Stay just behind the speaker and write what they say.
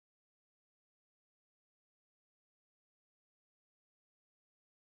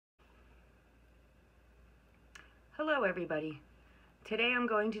Hello everybody. Today I'm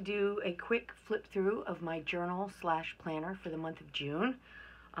going to do a quick flip through of my journal / planner for the month of June.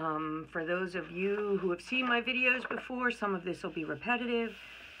 For those of you who have seen my videos before, some of this will be repetitive.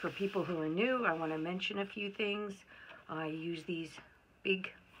 For people who are new, I want to mention a few things. I use these big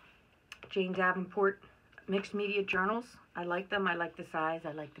Jane Davenport mixed media journals. I like them. I like the size.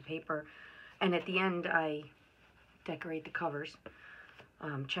 I like the paper. And at the end, I decorate the covers.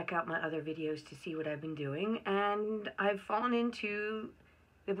 Check out my other videos to see what I've been doing. And I've fallen into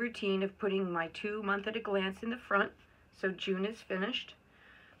the routine of putting my 2 month at a glance in the front. So June is finished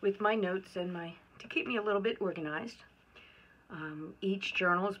with my notes and to keep me a little bit organized. Each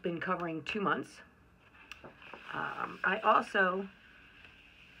journal has been covering 2 months. I also,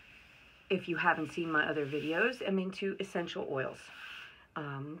 if you haven't seen my other videos, am into essential oils.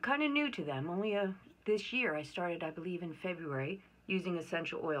 Kind of new to them. Only this year I started, I believe, in February, using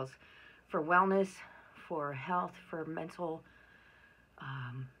essential oils for wellness, for health, for mental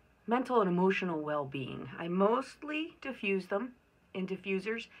and emotional well-being. I mostly diffuse them in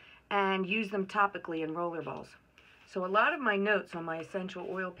diffusers and use them topically in roller balls. So a lot of my notes on my essential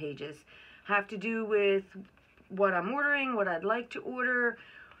oil pages have to do with what I'm ordering, what I'd like to order.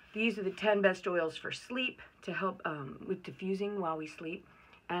 These are the 10 best oils for sleep to help with diffusing while we sleep.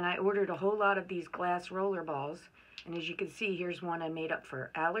 And I ordered a whole lot of these glass roller balls. And as you can see, here's one I made up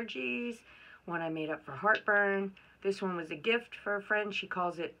for allergies, one I made up for heartburn. This one was a gift for a friend. She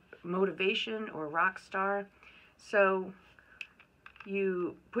calls it motivation or rock star. So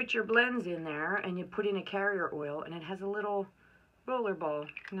you put your blends in there and you put in a carrier oil, and it has a little roller ball.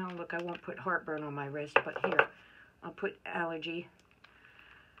 Now look, I won't put heartburn on my wrist, but here, I'll put allergy.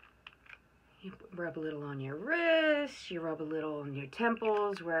 You rub a little on your wrists, you rub a little on your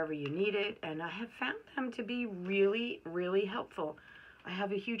temples, wherever you need it, and I have found them to be really, really helpful. I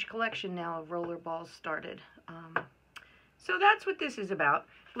have a huge collection now of roller balls started. So that's what this is about.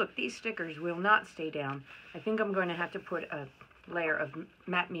 Look, these stickers will not stay down. I think I'm going to have to put a layer of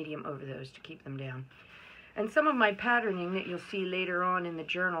matte medium over those to keep them down. And some of my patterning that you'll see later on in the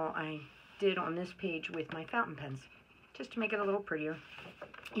journal I did on this page with my fountain pens, just to make it a little prettier,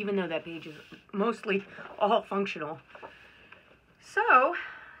 even though that page is mostly all functional. So,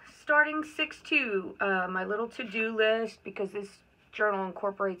 starting 6/2, my little to-do list, because this journal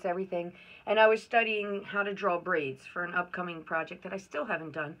incorporates everything, and I was studying how to draw braids for an upcoming project that I still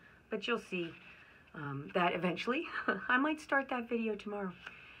haven't done, but you'll see that eventually. I might start that video tomorrow.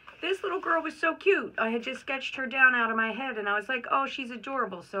 This little girl was so cute. I had just sketched her down out of my head, and I was like, oh, she's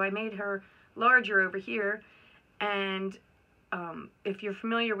adorable, so I made her larger over here. And if you're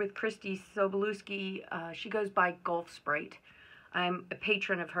familiar with Christy Sobolewski, she goes by Gulf Sprite. I'm a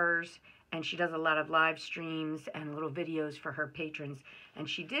patron of hers, and she does a lot of live streams and little videos for her patrons. And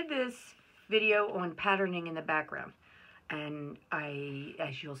she did this video on patterning in the background. And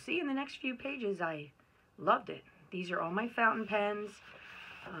as you'll see in the next few pages, I loved it. These are all my fountain pens.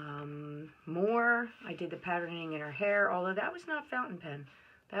 I did the patterning in her hair, although that was not fountain pen.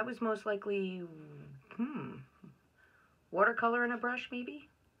 That was most likely, watercolor in a brush, maybe?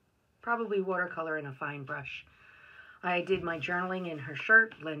 Probably watercolor in a fine brush. I did my journaling in her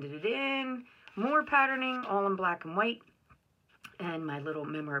shirt, blended it in. More patterning, all in black and white. And my little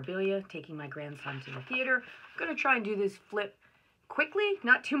memorabilia, taking my grandson to the theater. I'm going to try and do this flip quickly,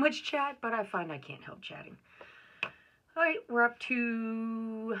 not too much chat, but I find I can't help chatting. All right, we're up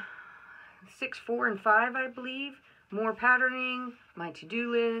to 6, 4, and 5, I believe. More patterning, my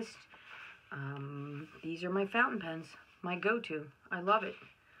to-do list. These are my fountain pens. My go-to. I love it.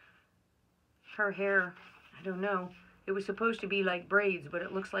 Her hair, I don't know. It was supposed to be like braids, but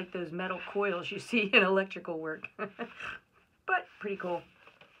it looks like those metal coils you see in electrical work. But pretty cool.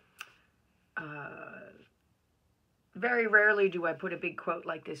 Very rarely do I put a big quote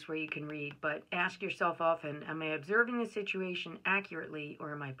like this where you can read, but ask yourself often, am I observing the situation accurately,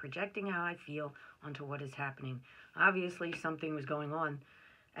 or am I projecting how I feel onto what is happening? Obviously, something was going on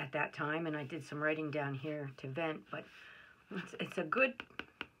at that time, and I did some writing down here to vent, but it's a good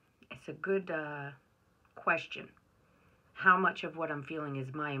question. How much of what I'm feeling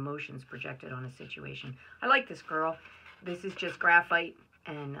is my emotions projected on a situation? I like this girl. This is just graphite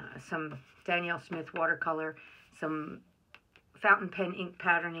and some Danielle Smith watercolor, some fountain pen ink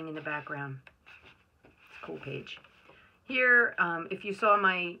patterning in the background. It's a cool page. Here, if you saw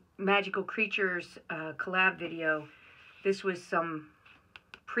my Magical Creatures collab video, this was some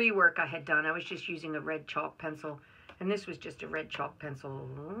pre-work I had done. I was just using a red chalk pencil. And this was just a red chalk pencil.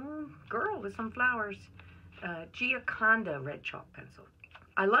 Girl with some flowers. Gioconda red chalk pencil.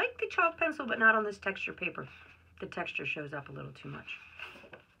 I like the chalk pencil, but not on this texture paper. The texture shows up a little too much.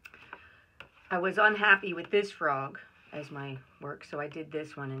 I was unhappy with this frog as my work, so I did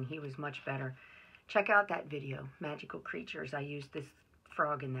this one, and he was much better. Check out that video, Magical Creatures. I used this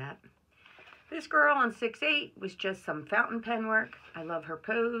frog in that. This girl on 6/8 was just some fountain pen work. I love her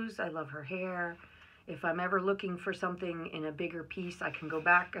pose. I love her hair. If I'm ever looking for something in a bigger piece, I can go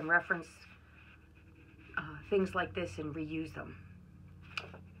back and reference things like this and reuse them.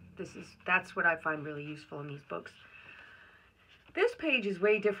 That's what I find really useful in these books. This page is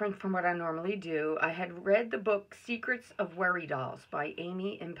way different from what I normally do. I had read the book Secrets of Worry Dolls by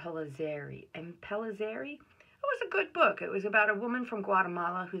Amy Impellizzeri. Impellizzeri? It was a good book. It was about a woman from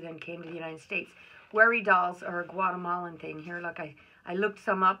Guatemala who then came to the United States. Worry dolls are a Guatemalan thing. Here, look, I looked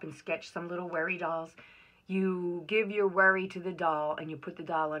some up and sketched some little worry dolls. You give your worry to the doll, and you put the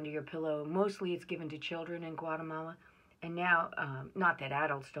doll under your pillow. Mostly it's given to children in Guatemala. And now, not that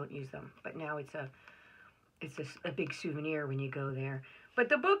adults don't use them, but now it's a big souvenir when you go there. But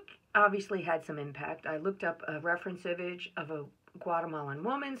the book obviously had some impact. I looked up a reference image of a Guatemalan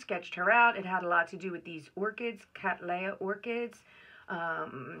woman, sketched her out. It had a lot to do with these orchids, Cattleya orchids.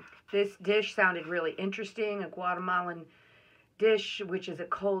 This dish sounded really interesting, a Guatemalan dish, which is a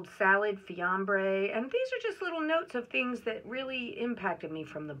cold salad, fiambre. And these are just little notes of things that really impacted me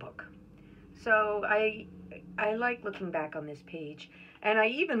from the book. So I like looking back on this page. And I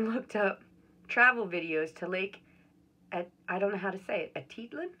even looked up travel videos to Lake, I don't know how to say it,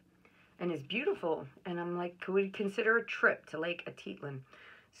 Atitlan? And it's beautiful. And I'm like, could we consider a trip to Lake Atitlan?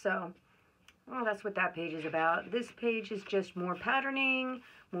 So, well, that's what that page is about. This page is just more patterning,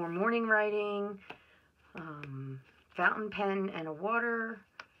 more morning writing, fountain pen and a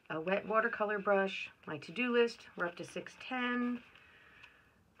wet watercolor brush, my to-do list. We're up to 610.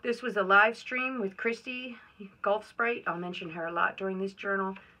 This was a live stream with Christy, Gulf Sprite. I'll mention her a lot during this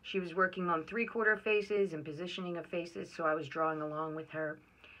journal. She was working on 3/4 faces and positioning of faces, so I was drawing along with her.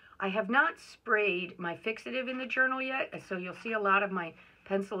 I have not sprayed my fixative in the journal yet, so you'll see a lot of my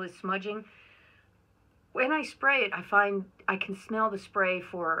pencil is smudging. When I spray it, I find I can smell the spray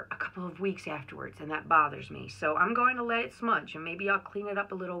for a couple of weeks afterwards, and that bothers me. So I'm going to let it smudge, and maybe I'll clean it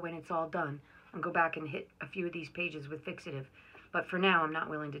up a little when it's all done and go back and hit a few of these pages with fixative. But for now, I'm not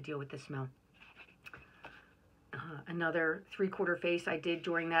willing to deal with the smell. Another 3/4 face I did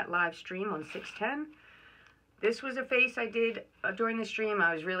during that live stream on 610. This was a face I did during the stream.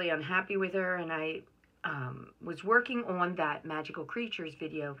 I was really unhappy with her, and I was working on that Magical Creatures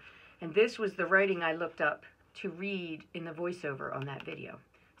video. And this was the writing I looked up to read in the voiceover on that video.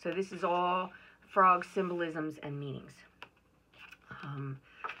 So this is all frog symbolisms and meanings.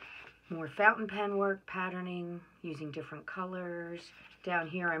 More fountain pen work, patterning, using different colors. Down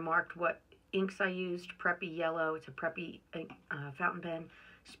here I marked what inks I used. Preppy yellow, it's a Preppy fountain pen.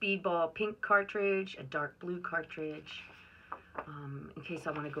 Speedball pink cartridge, a dark blue cartridge. In case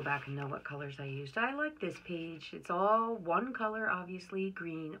I want to go back and know what colors I used. I like this page. It's all one color, obviously,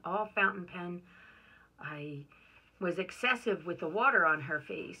 green, all fountain pen. I was excessive with the water on her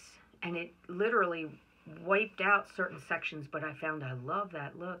face, and it literally wiped out certain sections, but I found I love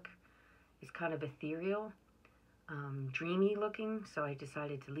that look. It's kind of ethereal, dreamy looking, so I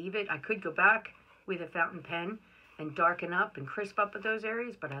decided to leave it. I could go back with a fountain pen and darken up and crisp up with those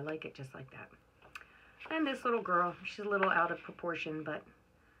areas, but I like it just like that. And this little girl, she's a little out of proportion, but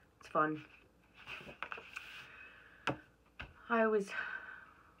it's fun. I was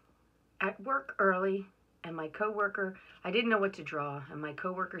at work early, and my coworker, I didn't know what to draw, and my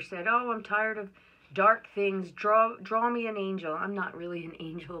coworker said, "Oh, I'm tired of dark things. Draw me an angel." I'm not really an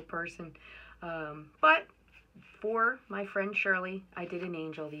angel person, but for my friend Shirley, I did an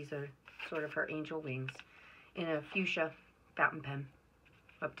angel. These are sort of her angel wings in a fuchsia fountain pen.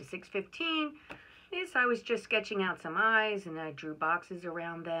 Up to 615. Yes, I was just sketching out some eyes, and I drew boxes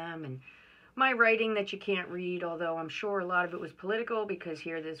around them, and my writing that you can't read, although I'm sure a lot of it was political, because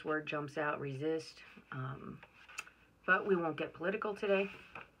here this word jumps out, resist. But we won't get political today.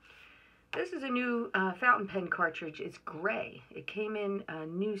 This is a new fountain pen cartridge. It's gray. It came in a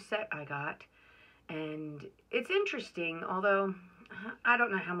new set I got, and it's interesting, although I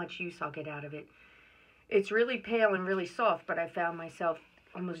don't know how much use I'll get out of it. It's really pale and really soft, but I found myself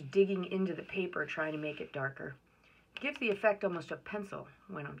almost digging into the paper trying to make it darker. It gives the effect almost of pencil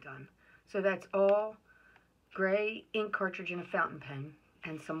when I'm done. So that's all gray ink cartridge and a fountain pen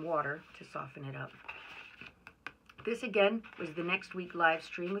and some water to soften it up. This again was the next week live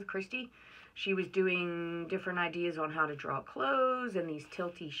stream with Christy. She was doing different ideas on how to draw clothes and these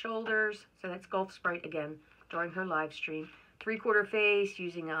tilty shoulders. So that's Gulf Sprite again during her live stream. 3/4 face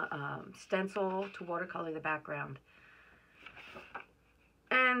using a stencil to watercolor the background.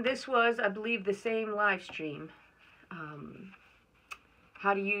 And this was, I believe, the same live stream.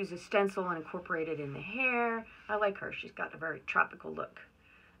 how to use a stencil and incorporate it in the hair. I like her. She's got a very tropical look.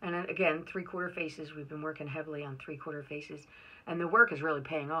 And again, 3/4 faces. We've been working heavily on 3/4 faces. And the work is really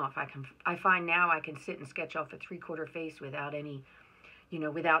paying off. I find now I can sit and sketch off a 3/4 face without any,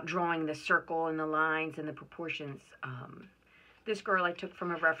 without drawing the circle and the lines and the proportions. This girl I took from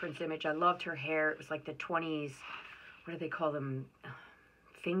a reference image. I loved her hair. It was like the 20s, what do they call them?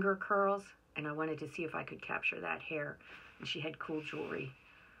 Finger curls. And I wanted to see if I could capture that hair. And she had cool jewelry.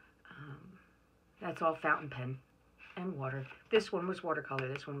 That's all fountain pen and water. This one was watercolor.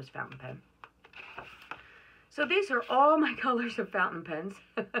 This one was fountain pen. So these are all my colors of fountain pens.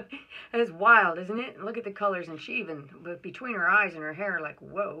 It's wild, isn't it? Look at the colors. And she even, between her eyes and her hair, like,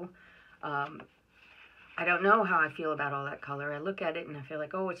 whoa. I don't know how I feel about all that color. I look at it and I feel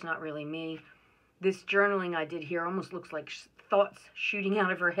like, oh, it's not really me. This journaling I did here almost looks like thoughts shooting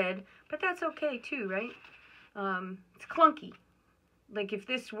out of her head. But that's okay too, right? It's clunky. Like if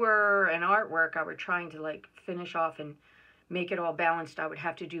this were an artwork I were trying to like finish off and make it all balanced, I would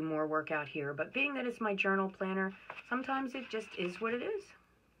have to do more work out here. But being that it's my journal planner, sometimes it just is what it is.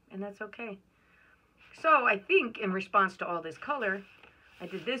 And that's okay. So I think in response to all this color, I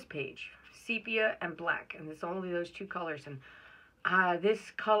did this page, sepia and black. And it's only those two colors. And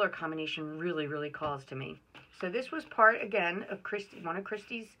this color combination really, really calls to me. So this was part, again, of one of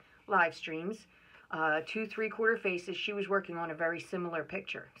Christy's live streams. 2 3/4 faces. She was working on a very similar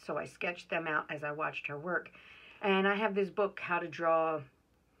picture. So I sketched them out as I watched her work. And I have this book, How to Draw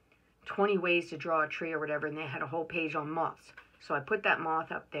 20 Ways to Draw a Tree or whatever, and they had a whole page on moths. So I put that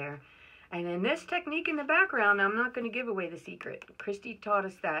moth up there. And then this technique in the background, I'm not going to give away the secret. Christy taught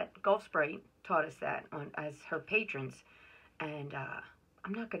us that, Gulf Sprite taught us that as her patrons. And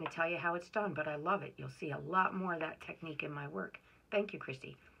I'm not going to tell you how it's done, but I love it. You'll see a lot more of that technique in my work. Thank you,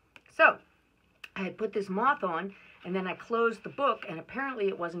 Christy. So I had put this moth on, and then I closed the book, and apparently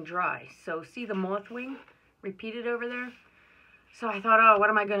it wasn't dry. So see the moth wing repeated over there? So I thought, oh, what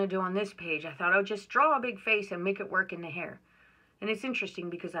am I going to do on this page? I thought, oh, just draw a big face and make it work in the hair. And it's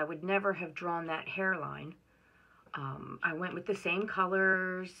interesting because I would never have drawn that hairline. I went with the same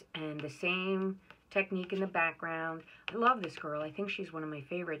colors and the same technique in the background. I love this girl. I think she's one of my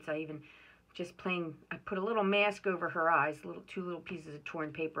favorites. I put a little mask over her eyes, two little pieces of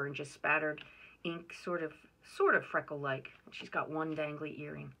torn paper, and just spattered ink, sort of freckle-like. She's got one dangly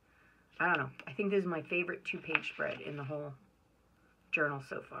earring. I don't know. I think this is my favorite 2-page spread in the whole journal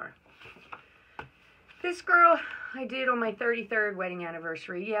so far. This girl I did on my 33rd wedding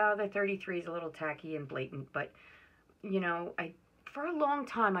anniversary. Yeah, the 33 is a little tacky and blatant, but, for a long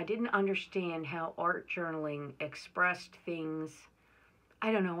time I didn't understand how art journaling expressed things.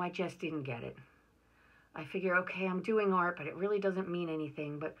 I don't know, I just didn't get it. I figure, okay, I'm doing art, but it really doesn't mean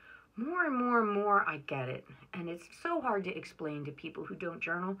anything. But more and more and more I get it. And it's so hard to explain to people who don't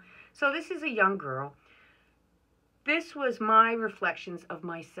journal. So this is a young girl. This was my reflections of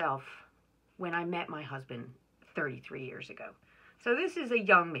myself when I met my husband 33 years ago. So this is a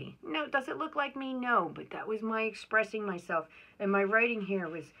young me. No, does it look like me? No, but that was my expressing myself. And my writing here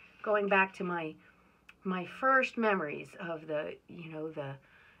was going back to my first memories of the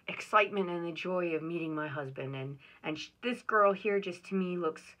excitement and the joy of meeting my husband. And this girl here just to me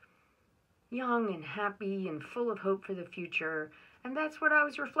looks young and happy and full of hope for the future. And that's what I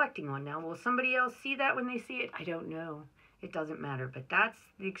was reflecting on. Now, will somebody else see that when they see it? I don't know. It doesn't matter. But that's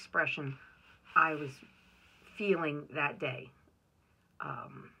the expression I was feeling that day.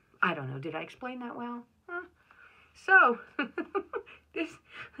 I don't know. Did I explain that well? Huh? So, this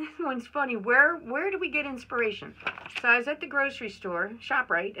one's funny. Where do we get inspiration? So I was at the grocery store,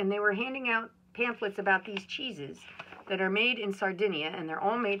 ShopRite, and they were handing out pamphlets about these cheeses that are made in Sardinia, and they're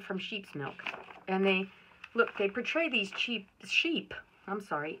all made from sheep's milk. And they portray these sheep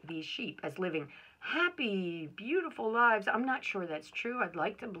as living happy, beautiful lives. I'm not sure that's true. I'd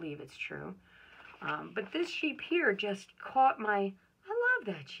like to believe it's true. But this sheep here just caught my... I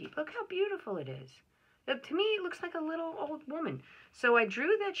love that sheep. Look how beautiful it is. To me, it looks like a little old woman. So I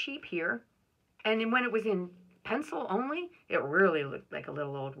drew that sheep here, and when it was in pencil only, it really looked like a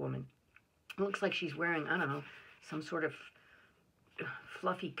little old woman. It looks like she's wearing, I don't know, some sort of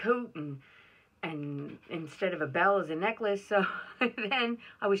fluffy coat, and instead of a bell as a necklace. So then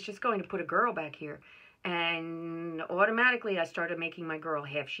I was just going to put a girl back here. And automatically I started making my girl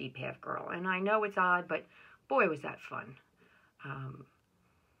half sheep, half girl. And I know it's odd, but boy, was that fun.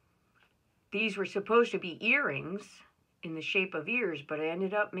 These were supposed to be earrings in the shape of ears, but I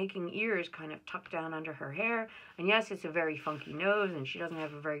ended up making ears kind of tucked down under her hair. And yes, it's a very funky nose, and she doesn't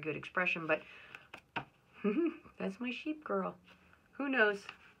have a very good expression, but that's my sheep girl. Who knows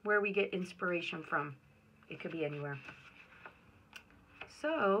where we get inspiration from? It could be anywhere.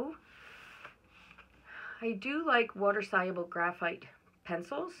 So, I do like water-soluble graphite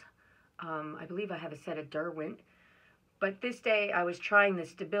pencils. I believe I have a set of Derwent. But this day I was trying the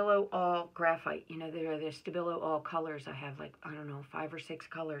Stabilo All Graphite. You know, there are the Stabilo All colors. I have like, I don't know, 5 or 6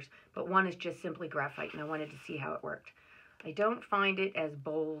 colors. But one is just simply graphite, and I wanted to see how it worked. I don't find it as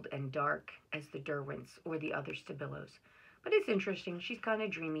bold and dark as the Derwents or the other Stabilos. But it's interesting. She's kind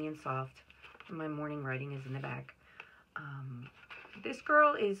of dreamy and soft. And my morning writing is in the back. This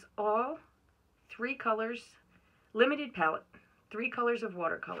girl is all 3 colors, limited palette, 3 colors of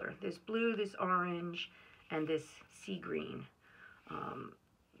watercolor. This blue, this orange, and this sea green.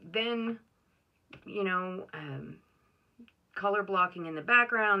 Then, you know, color blocking in the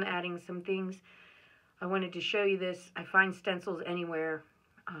background, adding some things. I wanted to show you this. I find stencils anywhere.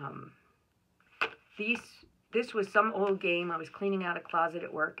 This was some old game. I was cleaning out a closet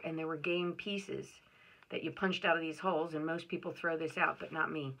at work, and there were game pieces that you punched out of these holes, and most people throw this out, but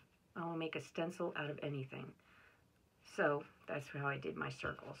not me. I will make a stencil out of anything. So that's how I did my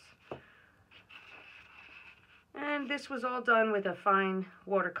circles. And this was all done with a fine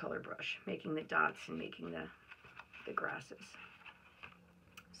watercolor brush, making the dots and making the grasses.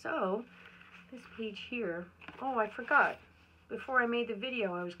 So this page here, oh, I forgot. Before I made the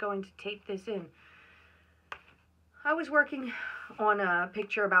video, I was going to tape this in. I was working on a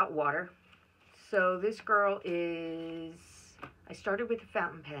picture about water. So this girl is, I started with a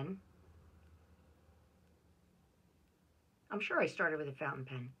fountain pen. I'm sure I started with a fountain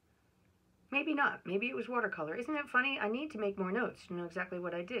pen. Maybe not. Maybe it was watercolor. Isn't it funny? I need to make more notes to know exactly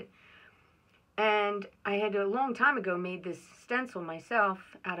what I did. And I had a long time ago made this stencil myself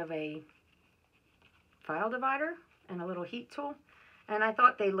out of a file divider and a little heat tool. And I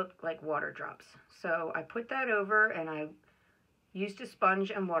thought they looked like water drops. So I put that over and I used a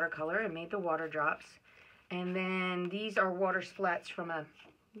sponge and watercolor and made the water drops. And then these are water splats from a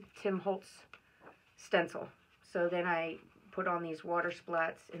Tim Holtz stencil. So then I put on these water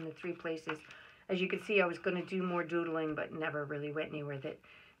splats in the 3 places. As you can see, I was going to do more doodling, but never really went anywhere with it.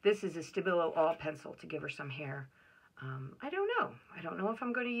 This is a Stabilo All pencil to give her some hair. I don't know. I don't know if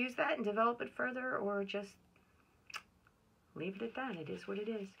I'm going to use that and develop it further or just leave it at that. It is what it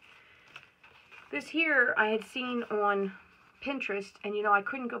is. This here I had seen on Pinterest, and you know, I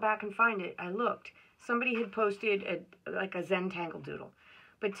couldn't go back and find it. I looked. Somebody had posted like a Zentangle doodle.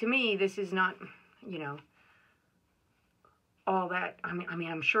 But to me, this is not, you know, all that. I mean,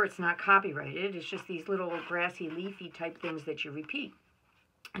 I'm sure it's not copyrighted. It's just these little grassy, leafy type things that you repeat.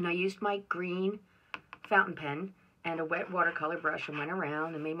 And I used my green fountain pen and a wet watercolor brush and went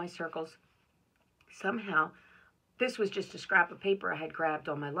around and made my circles. Somehow, this was just a scrap of paper I had grabbed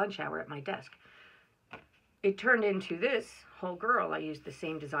on my lunch hour at my desk. It turned into this whole girl. I used the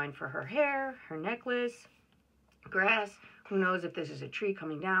same design for her hair, her necklace, grass. Who knows if this is a tree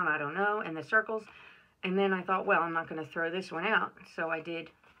coming down? I don't know. And the circles. And then I thought, well, I'm not going to throw this one out. So I did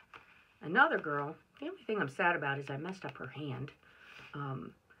another girl. The only thing I'm sad about is I messed up her hand.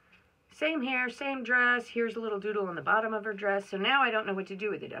 Same hair, same dress. Here's a little doodle on the bottom of her dress. So now I don't know what to do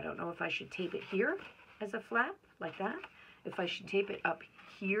with it. I don't know if I should tape it here as a flap, like that. If I should tape it up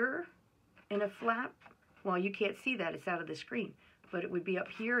here in a flap. Well, you can't see that. It's out of the screen. But it would be up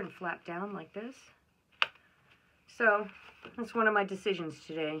here and flap down like this. So that's one of my decisions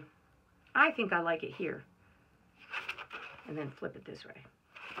today. I think I like it here. And then flip it this way.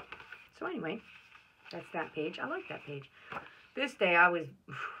 So anyway, that's that page. I like that page. This day I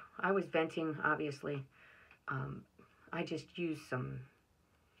was venting, obviously. I just used some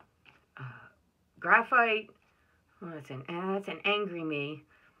graphite. Well, that's an angry me.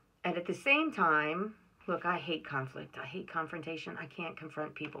 And at the same time, look, I hate conflict. I hate confrontation. I can't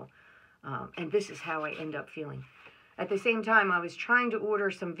confront people. And this is how I end up feeling. At the same time, I was trying to order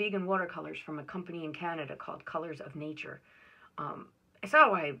some vegan watercolors from a company in Canada called Colors of Nature.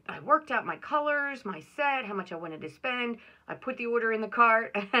 So I worked out my colors, my set, how much I wanted to spend. I put the order in the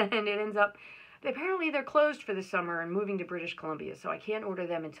cart, and it ends up, apparently they're closed for the summer and moving to British Columbia, so I can't order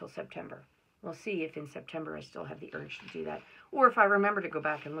them until September. We'll see if in September I still have the urge to do that, or if I remember to go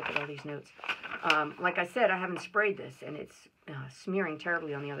back and look at all these notes. Like I said, I haven't sprayed this, and it's smearing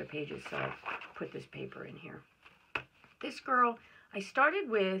terribly on the other pages, so I put this paper in here. This girl, I started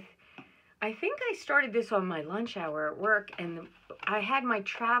with, I think I started this on my lunch hour at work, and I had my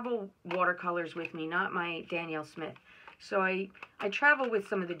travel watercolors with me, not my Danielle Smith. So I travel with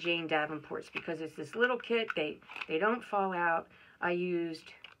some of the Jane Davenports because it's this little kit. They don't fall out. I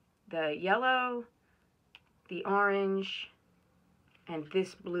used the yellow, the orange, and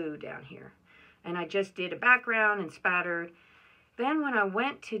this blue down here. And I just did a background and spattered. Then when I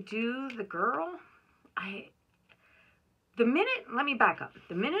went to do the girl, let me back up.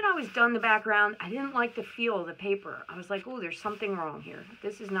 The minute I was done the background, I didn't like the feel of the paper. I was like, oh, there's something wrong here.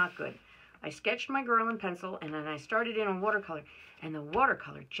 This is not good. I sketched my girl in pencil, and then I started in on watercolor, and the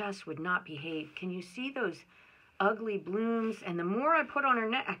watercolor just would not behave. Can you see those ugly blooms? And the more I put on her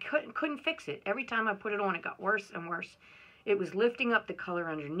neck, I couldn't fix it. Every time I put it on, it got worse and worse. It was lifting up the color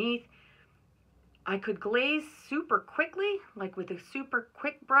underneath. I could glaze super quickly, like with a super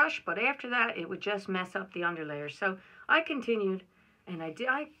quick brush, but after that, it would just mess up the underlayer. So I continued, and I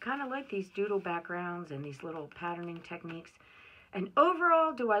kind of like these doodle backgrounds and these little patterning techniques. And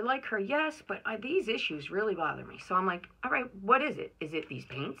overall, do I like her? Yes, but these issues really bother me. So I'm like, all right, what is it? Is it these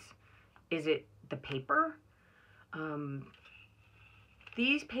paints? Is it the paper?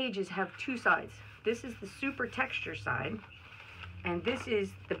 These pages have two sides. This is the super texture side, and this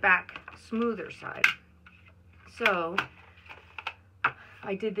is the back smoother side. So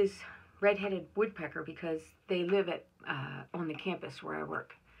I did this red-headed woodpecker because they live at on the campus where I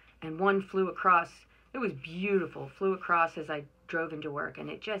work, and one flew across. It was beautiful, flew across as I drove into work, and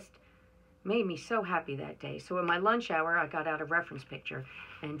it just made me so happy that day. So in my lunch hour, I got out a reference picture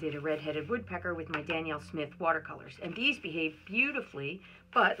and did a red-headed woodpecker with my Danielle Smith watercolors. And these behave beautifully,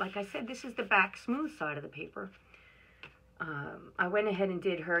 but like I said, this is the back smooth side of the paper. I went ahead and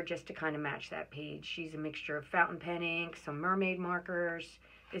did her just to kind of match that page. She's a mixture of fountain pen ink, some mermaid markers.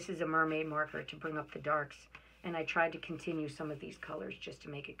 This is a mermaid marker to bring up the darks. And I tried to continue some of these colors just to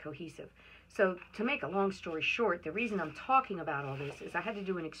make it cohesive. So to make a long story short, the reason I'm talking about all this is I had to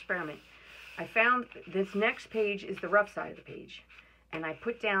do an experiment. I found this next page is the rough side of the page. And I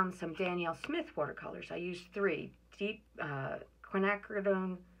put down some Danielle Smith watercolors. I used 3. Deep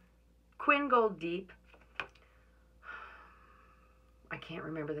quinacridone, Quin Gold Deep, I can't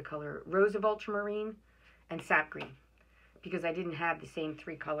remember the color, Rose of Ultramarine, and Sap Green, because I didn't have the same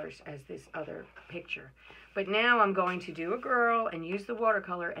 3 colors as this other picture. But now I'm going to do a girl and use the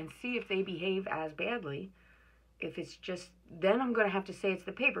watercolor and see if they behave as badly. If it's just, then I'm going to have to say it's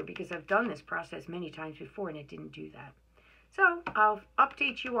the paper, because I've done this process many times before and it didn't do that. So I'll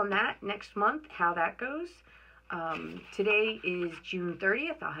update you on that next month, how that goes. Today is June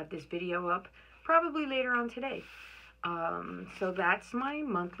 30th. I'll have this video up probably later on today. So that's my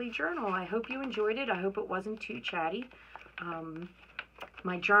monthly journal. I hope you enjoyed it. I hope it wasn't too chatty.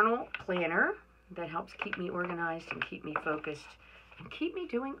 My journal planner that helps keep me organized and keep me focused and keep me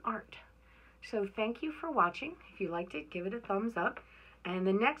doing art. So thank you for watching. If you liked it, give it a thumbs up. And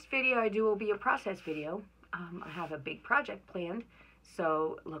the next video I do will be a process video. I have a big project planned,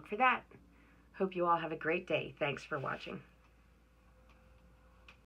 so look for that. Hope you all have a great day. Thanks for watching.